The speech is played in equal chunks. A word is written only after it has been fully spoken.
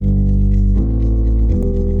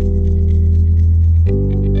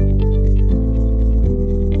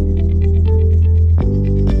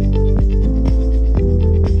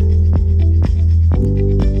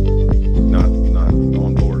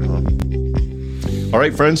All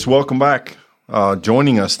right, friends, welcome back.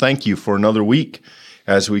 Joining us, thank you for another week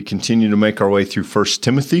as we continue to make our way through 1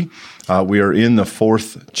 Timothy. We are in the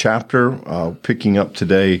 4th chapter, picking up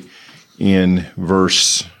today in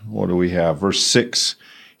verse 6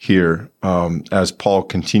 here, as Paul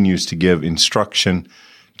continues to give instruction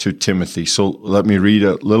to Timothy. So let me read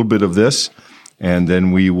a little bit of this, and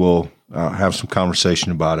then we will have some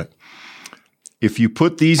conversation about it. If you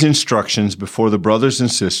put these instructions before the brothers and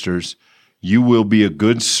sisters, you will be a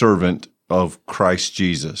good servant of Christ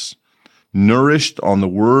Jesus, nourished on the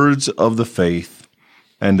words of the faith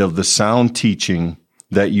and of the sound teaching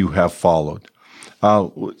that you have followed.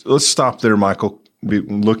 Let's stop there, Michael.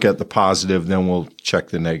 Look at the positive, then we'll check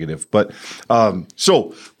the negative. But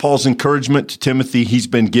so Paul's encouragement to Timothy, he's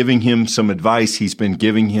been giving him some advice, he's been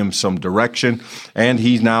giving him some direction, and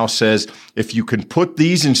he now says, if you can put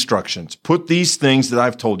these instructions, put these things that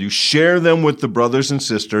I've told you, share them with the brothers and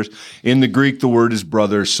sisters. In the Greek, the word is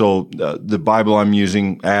brothers, so the Bible I'm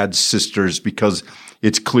using adds sisters because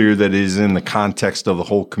it's clear that it is in the context of the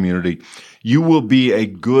whole community. You will be a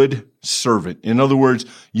good servant. In other words,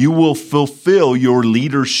 you will fulfill your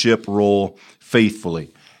leadership role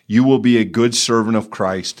faithfully. You will be a good servant of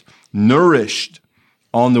Christ, nourished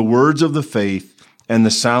on the words of the faith and the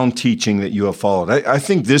sound teaching that you have followed. I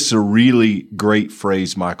think this is a really great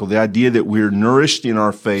phrase, Michael. The idea that we're nourished in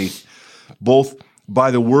our faith, both by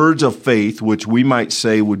the words of faith, which we might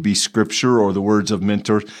say would be scripture or the words of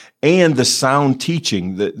mentors, and the sound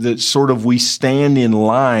teaching that sort of we stand in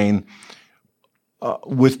line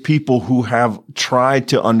with people who have tried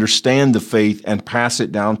to understand the faith and pass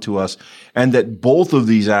it down to us, and that both of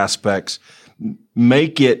these aspects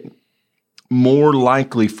make it more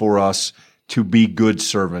likely for us to be good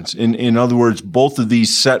servants. In other words, both of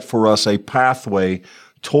these set for us a pathway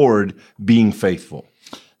toward being faithful.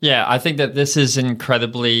 Yeah, I think that this is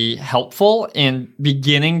incredibly helpful in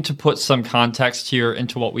beginning to put some context here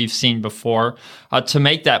into what we've seen before. To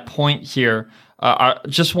make that point here, I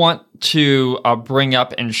just want to bring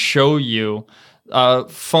up and show you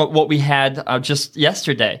from what we had just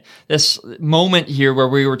yesterday. This moment here where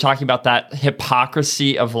we were talking about that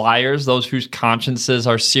hypocrisy of liars, those whose consciences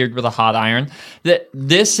are seared with a hot iron. That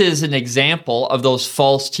this is an example of those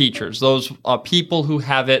false teachers, those people who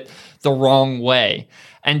have it the wrong way.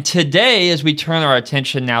 And today, as we turn our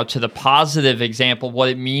attention now to the positive example, what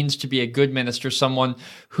it means to be a good minister, someone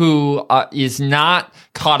who is not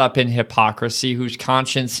caught up in hypocrisy, whose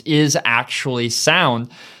conscience is actually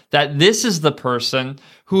sound, that this is the person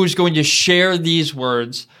who is going to share these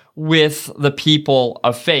words with the people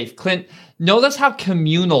of faith. Clint, notice how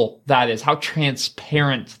communal that is, how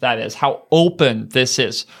transparent that is, how open this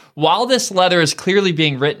is. While this letter is clearly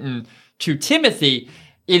being written to Timothy,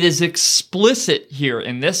 it is explicit here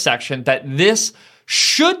in this section that this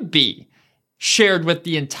should be shared with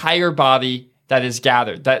the entire body that is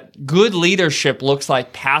gathered. That good leadership looks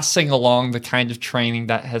like passing along the kind of training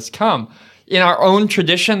that has come. In our own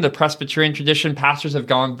tradition, the Presbyterian tradition, pastors have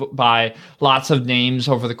gone by lots of names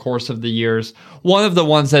over the course of the years. One of the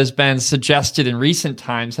ones that has been suggested in recent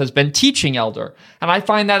times has been teaching elder. And I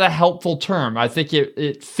find that a helpful term. I think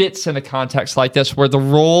it fits in a context like this where the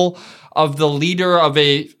role of the leader of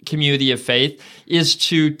a community of faith is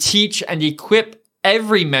to teach and equip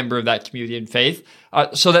every member of that community in faith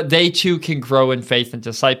so that they too can grow in faith and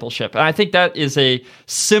discipleship. And I think that is a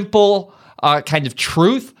simple kind of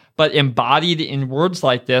truth, but embodied in words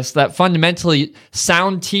like this, that fundamentally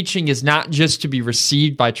sound teaching is not just to be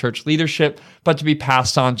received by church leadership, but to be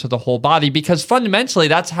passed on to the whole body, because fundamentally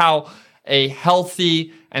that's how a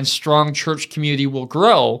healthy and strong church community will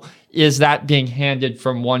grow, is that being handed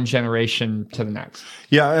from one generation to the next.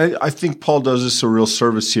 Yeah, I think Paul does us a real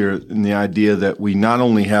service here in the idea that we not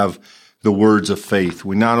only have the words of faith,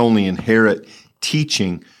 we not only inherit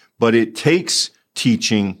teaching, but it takes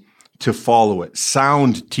teaching to follow it.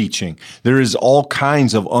 Sound teaching. There is all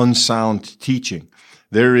kinds of unsound teaching.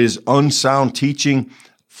 There is unsound teaching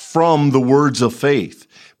from the words of faith.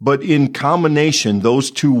 But in combination, those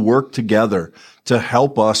two work together to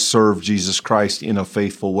help us serve Jesus Christ in a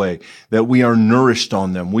faithful way, that we are nourished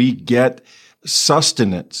on them. We get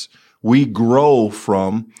sustenance. We grow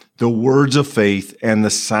from the words of faith and the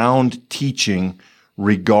sound teaching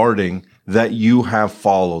regarding that you have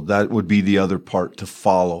followed. That would be the other part, to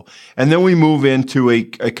follow. And then we move into a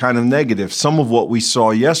kind of negative. Some of what we saw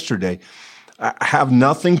yesterday have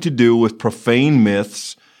nothing to do with profane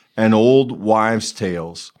myths and old wives'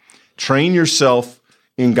 tales. Train yourself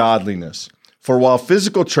in godliness. For while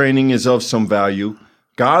physical training is of some value,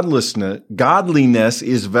 godliness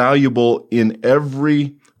is valuable in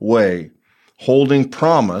every way, holding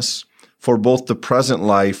promise for both the present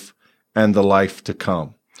life and the life to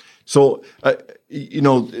come. So,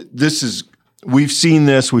 we've seen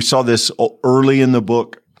this. We saw this early in the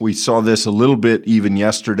book. We saw this a little bit even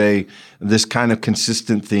yesterday, this kind of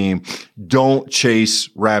consistent theme. Don't chase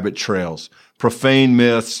rabbit trails, profane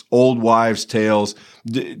myths, old wives' tales.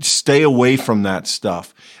 Stay away from that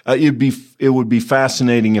stuff. It would be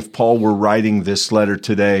fascinating if Paul were writing this letter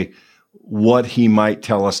today, what he might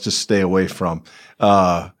tell us to stay away from.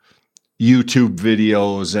 YouTube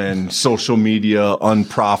videos and social media,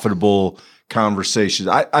 unprofitable conversations.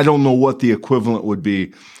 I don't know what the equivalent would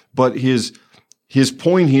be, but his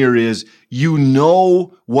point here is,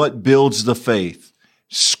 what builds the faith,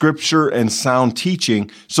 scripture and sound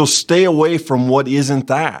teaching. So stay away from what isn't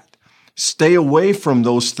that. Stay away from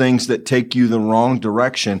those things that take you the wrong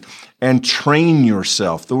direction and train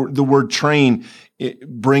yourself. The word train,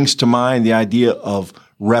 it brings to mind the idea of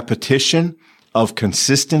repetition, of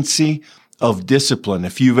consistency, of discipline.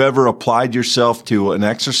 If you've ever applied yourself to an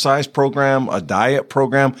exercise program, a diet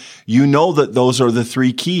program, you know that those are the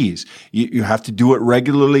three keys. You have to do it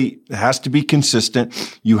regularly. It has to be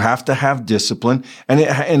consistent. You have to have discipline, and it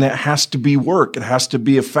has to be work. It has to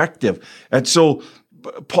be effective. And so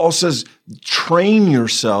Paul says, train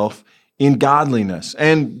yourself in godliness.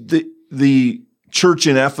 And the church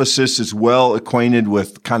in Ephesus is well acquainted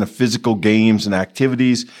with kind of physical games and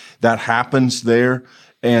activities that happens there.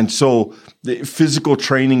 And so the physical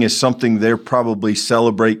training is something they probably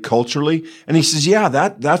celebrate culturally. And he says, yeah,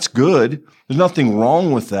 that's good. There's nothing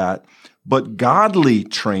wrong with that. But godly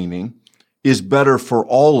training is better for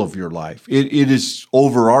all of your life. It is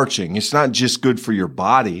overarching. It's not just good for your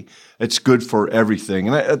body. It's good for everything.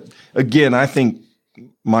 And I think,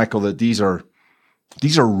 Michael, that these are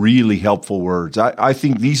really helpful words. I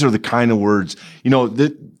think these are the kind of words,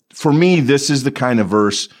 for me, this is the kind of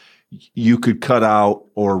verse you could cut out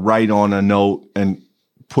or write on a note and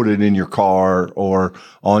put it in your car or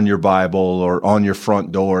on your Bible or on your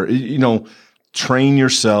front door. Train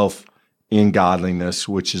yourself in godliness,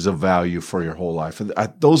 which is a value for your whole life.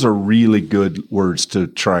 Those are really good words to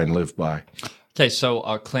try and live by. Okay, so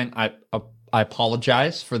Clint, I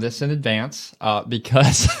apologize for this in advance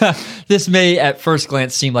because this may at first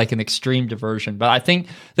glance seem like an extreme diversion, but I think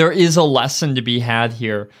there is a lesson to be had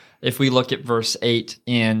here if we look at verse 8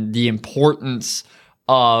 and the importance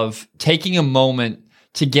of taking a moment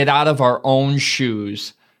to get out of our own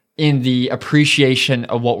shoes in the appreciation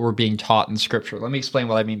of what we're being taught in Scripture. Let me explain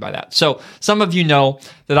what I mean by that. So some of you know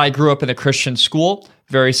that I grew up in a Christian school,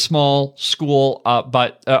 very small school,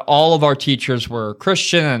 but all of our teachers were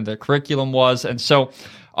Christian and the curriculum was. And so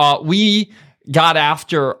we got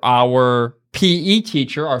after our PE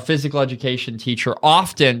teacher, our physical education teacher,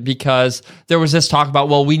 often because there was this talk about,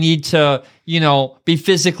 well, we need to, be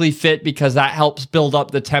physically fit because that helps build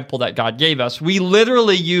up the temple that God gave us. We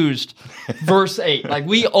literally used verse 8. Like,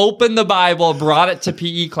 we opened the Bible, brought it to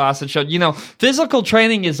PE class and showed, physical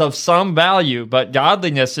training is of some value, but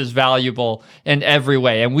godliness is valuable in every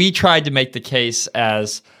way. And we tried to make the case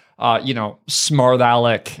as, smart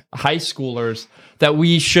aleck high schoolers that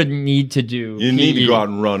we shouldn't need to do. You need to go out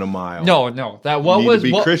and run a mile. No.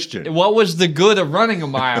 Christian. What was the good of running a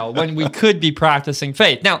mile when we could be practicing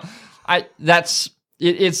faith? Now,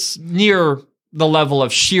 it's near the level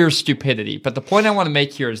of sheer stupidity. But the point I want to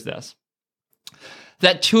make here is this: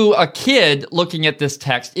 that to a kid looking at this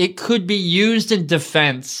text, it could be used in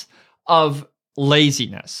defense of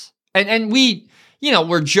laziness, and we.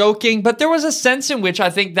 We're joking, but there was a sense in which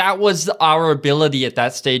I think that was our ability at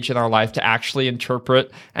that stage in our life to actually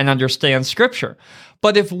interpret and understand Scripture.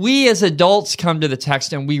 But if we as adults come to the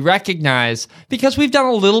text and we recognize, because we've done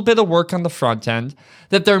a little bit of work on the front end,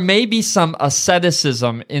 that there may be some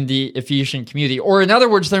asceticism in the Ephesian community, or in other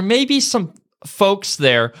words, there may be some folks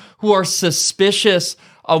there who are suspicious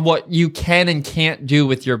of what you can and can't do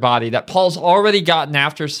with your body, that Paul's already gotten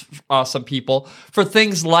after some people for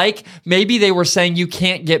things like maybe they were saying you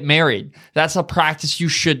can't get married. That's a practice you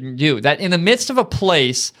shouldn't do. That in the midst of a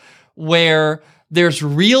place where there's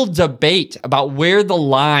real debate about where the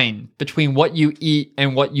line between what you eat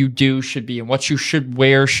and what you do should be and what you should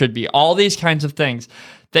wear should be, all these kinds of things,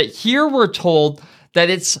 that here we're told that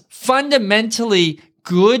it's fundamentally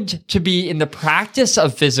good to be in the practice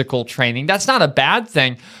of physical training. That's not a bad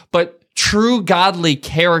thing, but true godly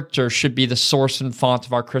character should be the source and font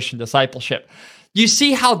of our Christian discipleship. You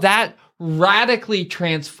see how that radically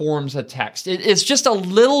transforms a text. It's just a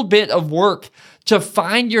little bit of work to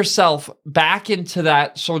find yourself back into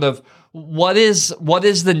that sort of what is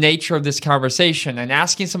the nature of this conversation, and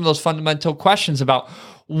asking some of those fundamental questions about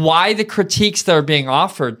why the critiques that are being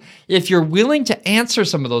offered. If you're willing to answer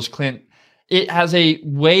some of those, Clint, it has a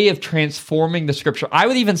way of transforming the scripture. I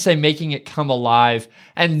would even say making it come alive.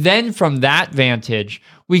 And then from that vantage,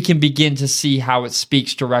 we can begin to see how it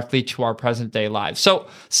speaks directly to our present day lives. So,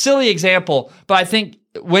 silly example, but I think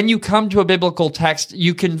when you come to a biblical text,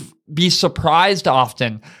 you can be surprised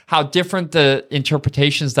often how different the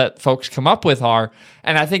interpretations that folks come up with are.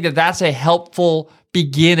 And I think that that's a helpful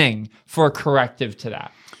beginning for a corrective to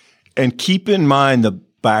that. And keep in mind the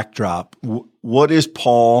backdrop. What is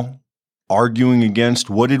Paul arguing against?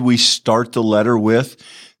 What did we start the letter with?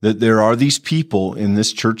 That there are these people in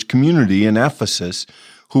this church community in Ephesus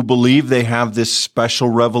who believe they have this special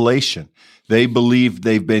revelation. They believe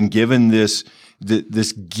they've been given this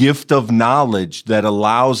gift of knowledge that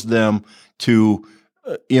allows them to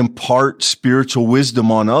impart spiritual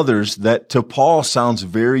wisdom on others that to Paul sounds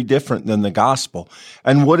very different than the gospel.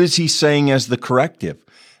 And what is he saying as the corrective?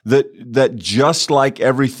 That just like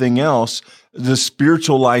everything else, the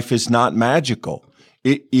spiritual life is not magical.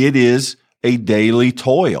 It is a daily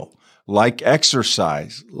toil, like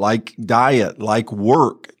exercise, like diet, like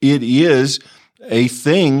work. It is a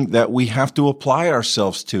thing that we have to apply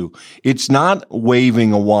ourselves to. It's not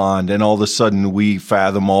waving a wand and all of a sudden we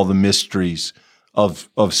fathom all the mysteries of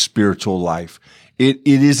spiritual life. It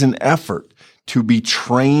is an effort to be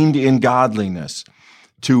trained in godliness,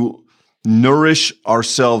 to nourish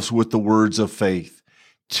ourselves with the words of faith,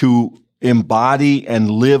 to embody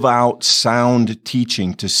and live out sound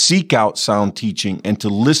teaching, to seek out sound teaching and to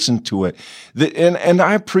listen to it. And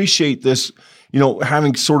I appreciate this,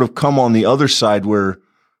 having sort of come on the other side where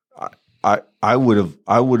I would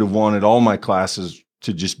have wanted all my classes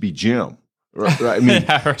to just be gym. Right? I mean,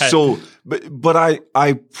 yeah, right. So, but I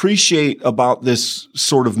appreciate about this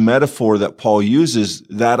sort of metaphor that Paul uses,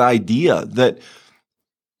 that idea that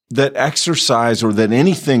exercise or that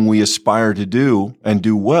anything we aspire to do and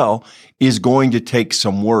do well is going to take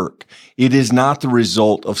some work. It is not the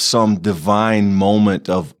result of some divine moment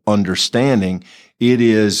of understanding. It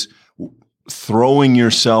is throwing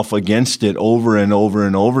yourself against it over and over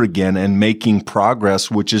and over again and making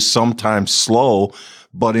progress, which is sometimes slow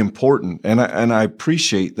but important. And I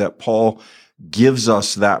appreciate that Paul gives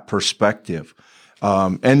us that perspective.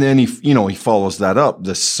 And then he follows that up.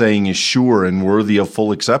 The saying is sure and worthy of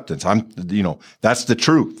full acceptance. That's the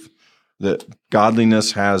truth, that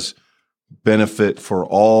godliness has benefit for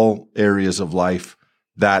all areas of life.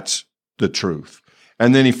 That's the truth.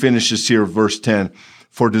 And then he finishes here, verse 10,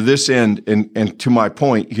 for to this end, and to my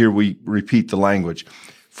point, here we repeat the language,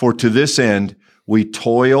 for to this end we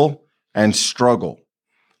toil and struggle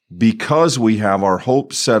because we have our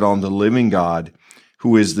hope set on the living God,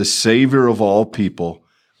 who is the Savior of all people,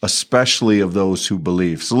 especially of those who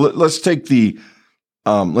believe. So let's just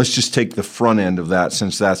take the front end of that,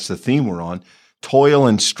 since that's the theme we're on, toil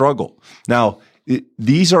and struggle. Now,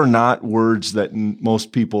 these are not words that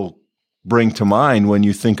most people bring to mind when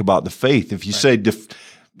you think about the faith. If you say,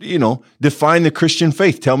 define the Christian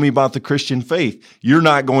faith, tell me about the Christian faith, you're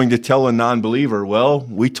not going to tell a non-believer, well,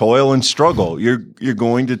 we toil and struggle. You're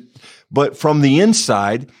going to, but from the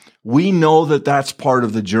inside, we know that that's part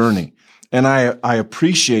of the journey. And I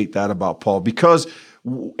appreciate that about Paul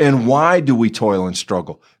and why do we toil and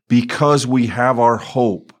struggle? Because we have our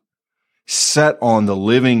hope set on the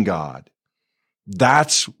living God.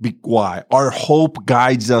 That's why our hope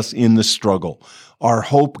guides us in the struggle. Our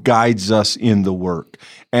hope guides us in the work.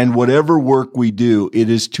 And whatever work we do, it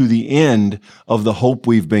is to the end of the hope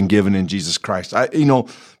we've been given in Jesus Christ.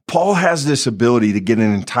 Paul has this ability to get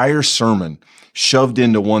an entire sermon shoved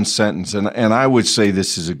into one sentence. And I would say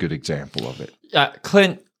this is a good example of it.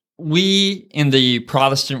 Clint, we in the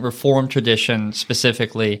Protestant Reformed tradition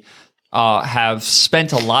specifically have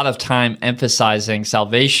spent a lot of time emphasizing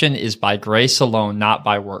salvation is by grace alone, not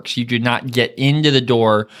by works. You do not get into the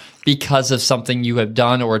door because of something you have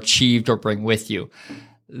done or achieved or bring with you.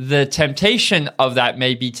 The temptation of that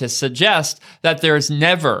may be to suggest that there is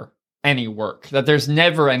never any work, that there's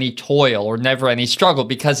never any toil or never any struggle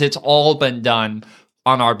because it's all been done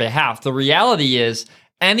on our behalf. The reality is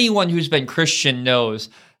anyone who's been Christian knows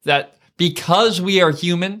that because we are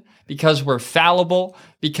human, because we're fallible,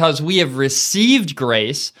 because we have received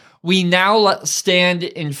grace, we now stand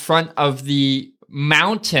in front of the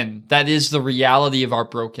mountain that is the reality of our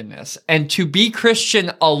brokenness. And to be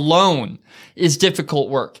Christian alone is difficult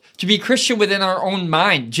work. To be Christian within our own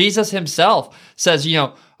mind, Jesus himself says,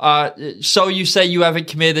 so you say you haven't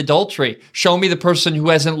committed adultery. Show me the person who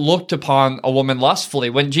hasn't looked upon a woman lustfully.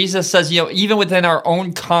 When Jesus says, even within our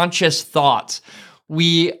own conscious thoughts,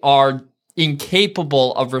 we are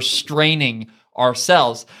incapable of restraining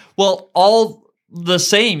ourselves. Well, all the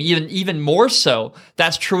same, even more so.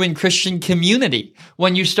 That's true in Christian community.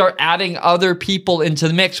 When you start adding other people into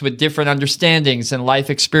the mix with different understandings and life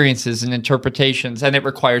experiences and interpretations, and it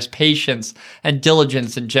requires patience and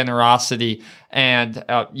diligence and generosity and,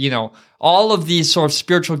 all of these sort of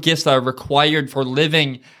spiritual gifts that are required for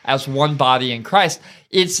living as one body in Christ.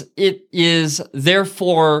 It is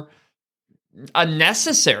therefore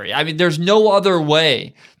unnecessary. I mean, there's no other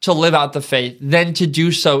way to live out the faith than to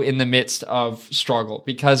do so in the midst of struggle,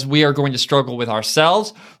 because we are going to struggle with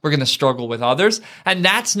ourselves. We're going to struggle with others. And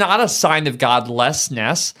that's not a sign of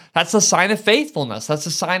godlessness. That's a sign of faithfulness. That's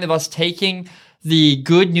a sign of us taking the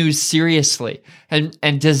good news seriously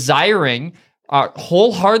and desiring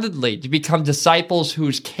wholeheartedly to become disciples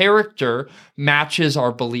whose character matches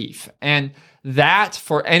our belief. And that,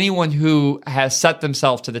 for anyone who has set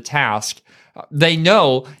themselves to the task, they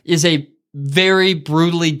know is a very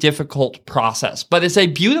brutally difficult process, but it's a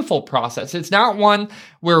beautiful process. It's not one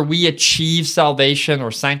where we achieve salvation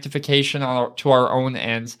or sanctification to our own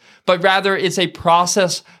ends, but rather it's a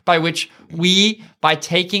process by which we, by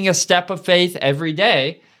taking a step of faith every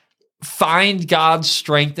day, find God's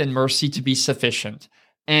strength and mercy to be sufficient.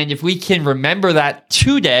 And if we can remember that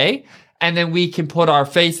today, and then we can put our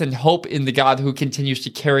faith and hope in the God who continues to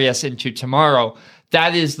carry us into tomorrow,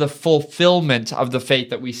 that is the fulfillment of the faith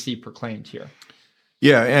that we see proclaimed here.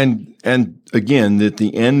 Yeah, and again, at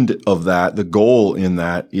the end of that, the goal in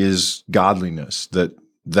that is godliness.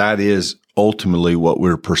 That is ultimately what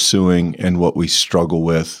we're pursuing, and what we struggle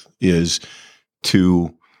with is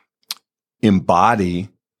to embody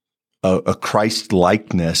a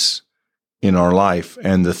Christ-likeness in our life.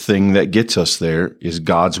 And the thing that gets us there is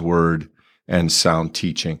God's word and sound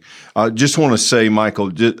teaching. Just want to say,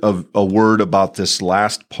 Michael, a word about this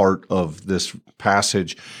last part of this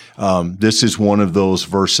passage. This is one of those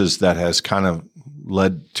verses that has kind of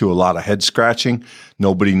led to a lot of head scratching.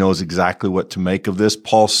 Nobody knows exactly what to make of this.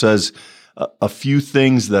 Paul says a few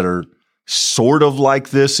things that are sort of like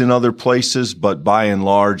this in other places, but by and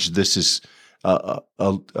large, this is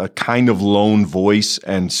a kind of lone voice,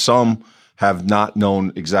 and some have not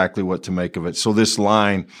known exactly what to make of it. So this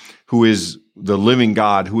line, who is the living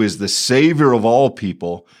God, who is the Savior of all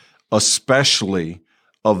people, especially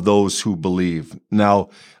of those who believe. Now,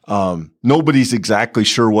 nobody's exactly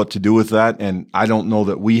sure what to do with that, and I don't know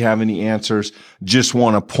that we have any answers. Just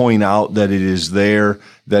want to point out that it is there,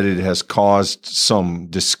 that it has caused some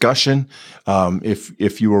discussion.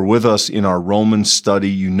 If you were with us in our Romans study,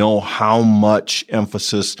 you know how much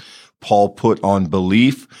emphasis Paul put on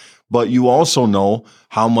belief, but you also know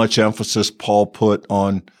how much emphasis Paul put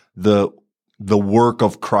on the work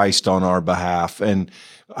of Christ on our behalf, and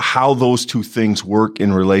how those two things work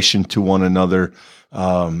in relation to one another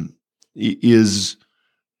is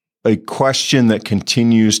a question that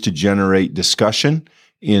continues to generate discussion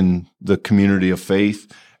in the community of faith.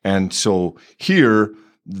 And so here,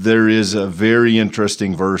 there is a very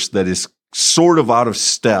interesting verse that is sort of out of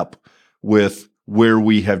step with where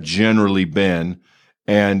we have generally been.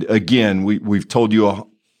 And again, we've told you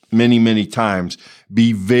many, many times,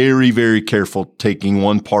 be very, very careful taking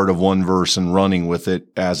one part of one verse and running with it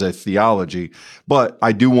as a theology. But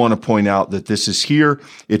I do want to point out that this is here.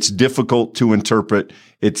 It's difficult to interpret.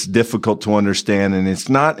 It's difficult to understand. And it's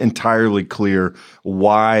not entirely clear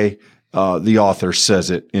why the author says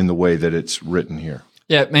it in the way that it's written here.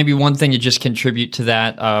 Yeah, maybe one thing to just contribute to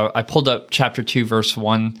that. I pulled up chapter 2, verse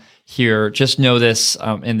 1 here. Just notice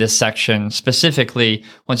in this section, specifically,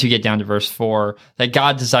 once you get down to verse 4, that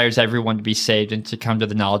God desires everyone to be saved and to come to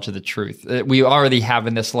the knowledge of the truth. We already have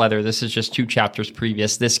in this letter, this is just 2 chapters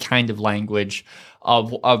previous, this kind of language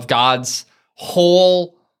of God's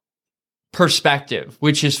whole perspective,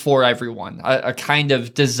 which is for everyone, a kind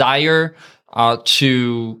of desire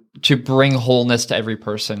to bring wholeness to every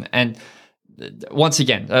person. And once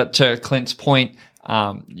again, to Clint's point,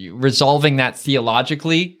 resolving that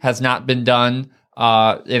theologically has not been done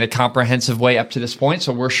in a comprehensive way up to this point,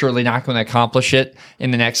 so we're surely not going to accomplish it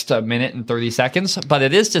in the next minute and 30 seconds. But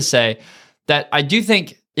it is to say that I do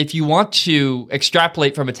think if you want to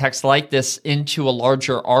extrapolate from a text like this into a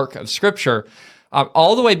larger arc of Scripture,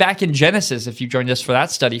 all the way back in Genesis, if you joined us for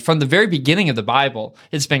that study, from the very beginning of the Bible,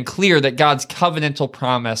 it's been clear that God's covenantal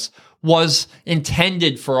promise was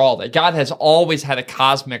intended for all, that God has always had a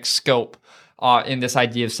cosmic scope in this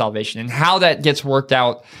idea of salvation. And how that gets worked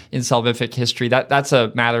out in salvific history, that's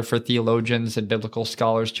a matter for theologians and biblical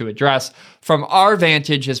scholars to address. From our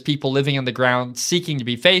vantage as people living on the ground seeking to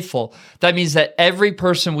be faithful, that means that every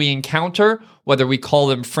person we encounter whether we call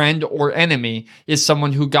them friend or enemy, is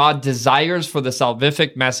someone who God desires for the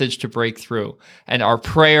salvific message to break through. And our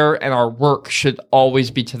prayer and our work should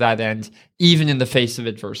always be to that end, even in the face of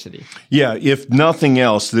adversity. Yeah, if nothing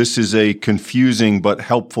else, this is a confusing but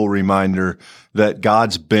helpful reminder that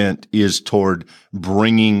God's bent is toward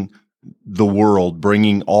bringing the world,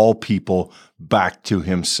 bringing all people back to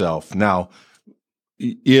himself. Now,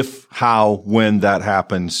 if, how, when that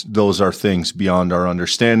happens, those are things beyond our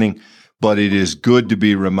understanding, but it is good to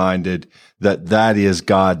be reminded that that is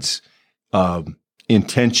God's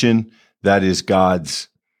intention, that is God's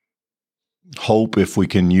hope, if we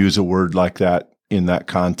can use a word like that in that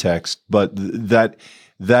context. But that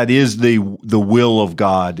is the will of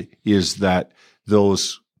God, is that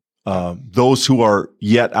those who are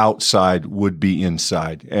yet outside would be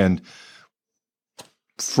inside. And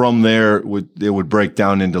from there, it would break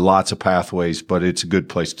down into lots of pathways, but it's a good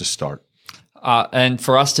place to start. And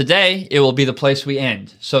for us today, it will be the place we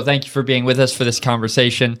end. So thank you for being with us for this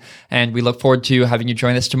conversation, and we look forward to having you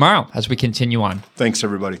join us tomorrow as we continue on. Thanks,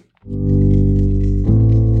 everybody.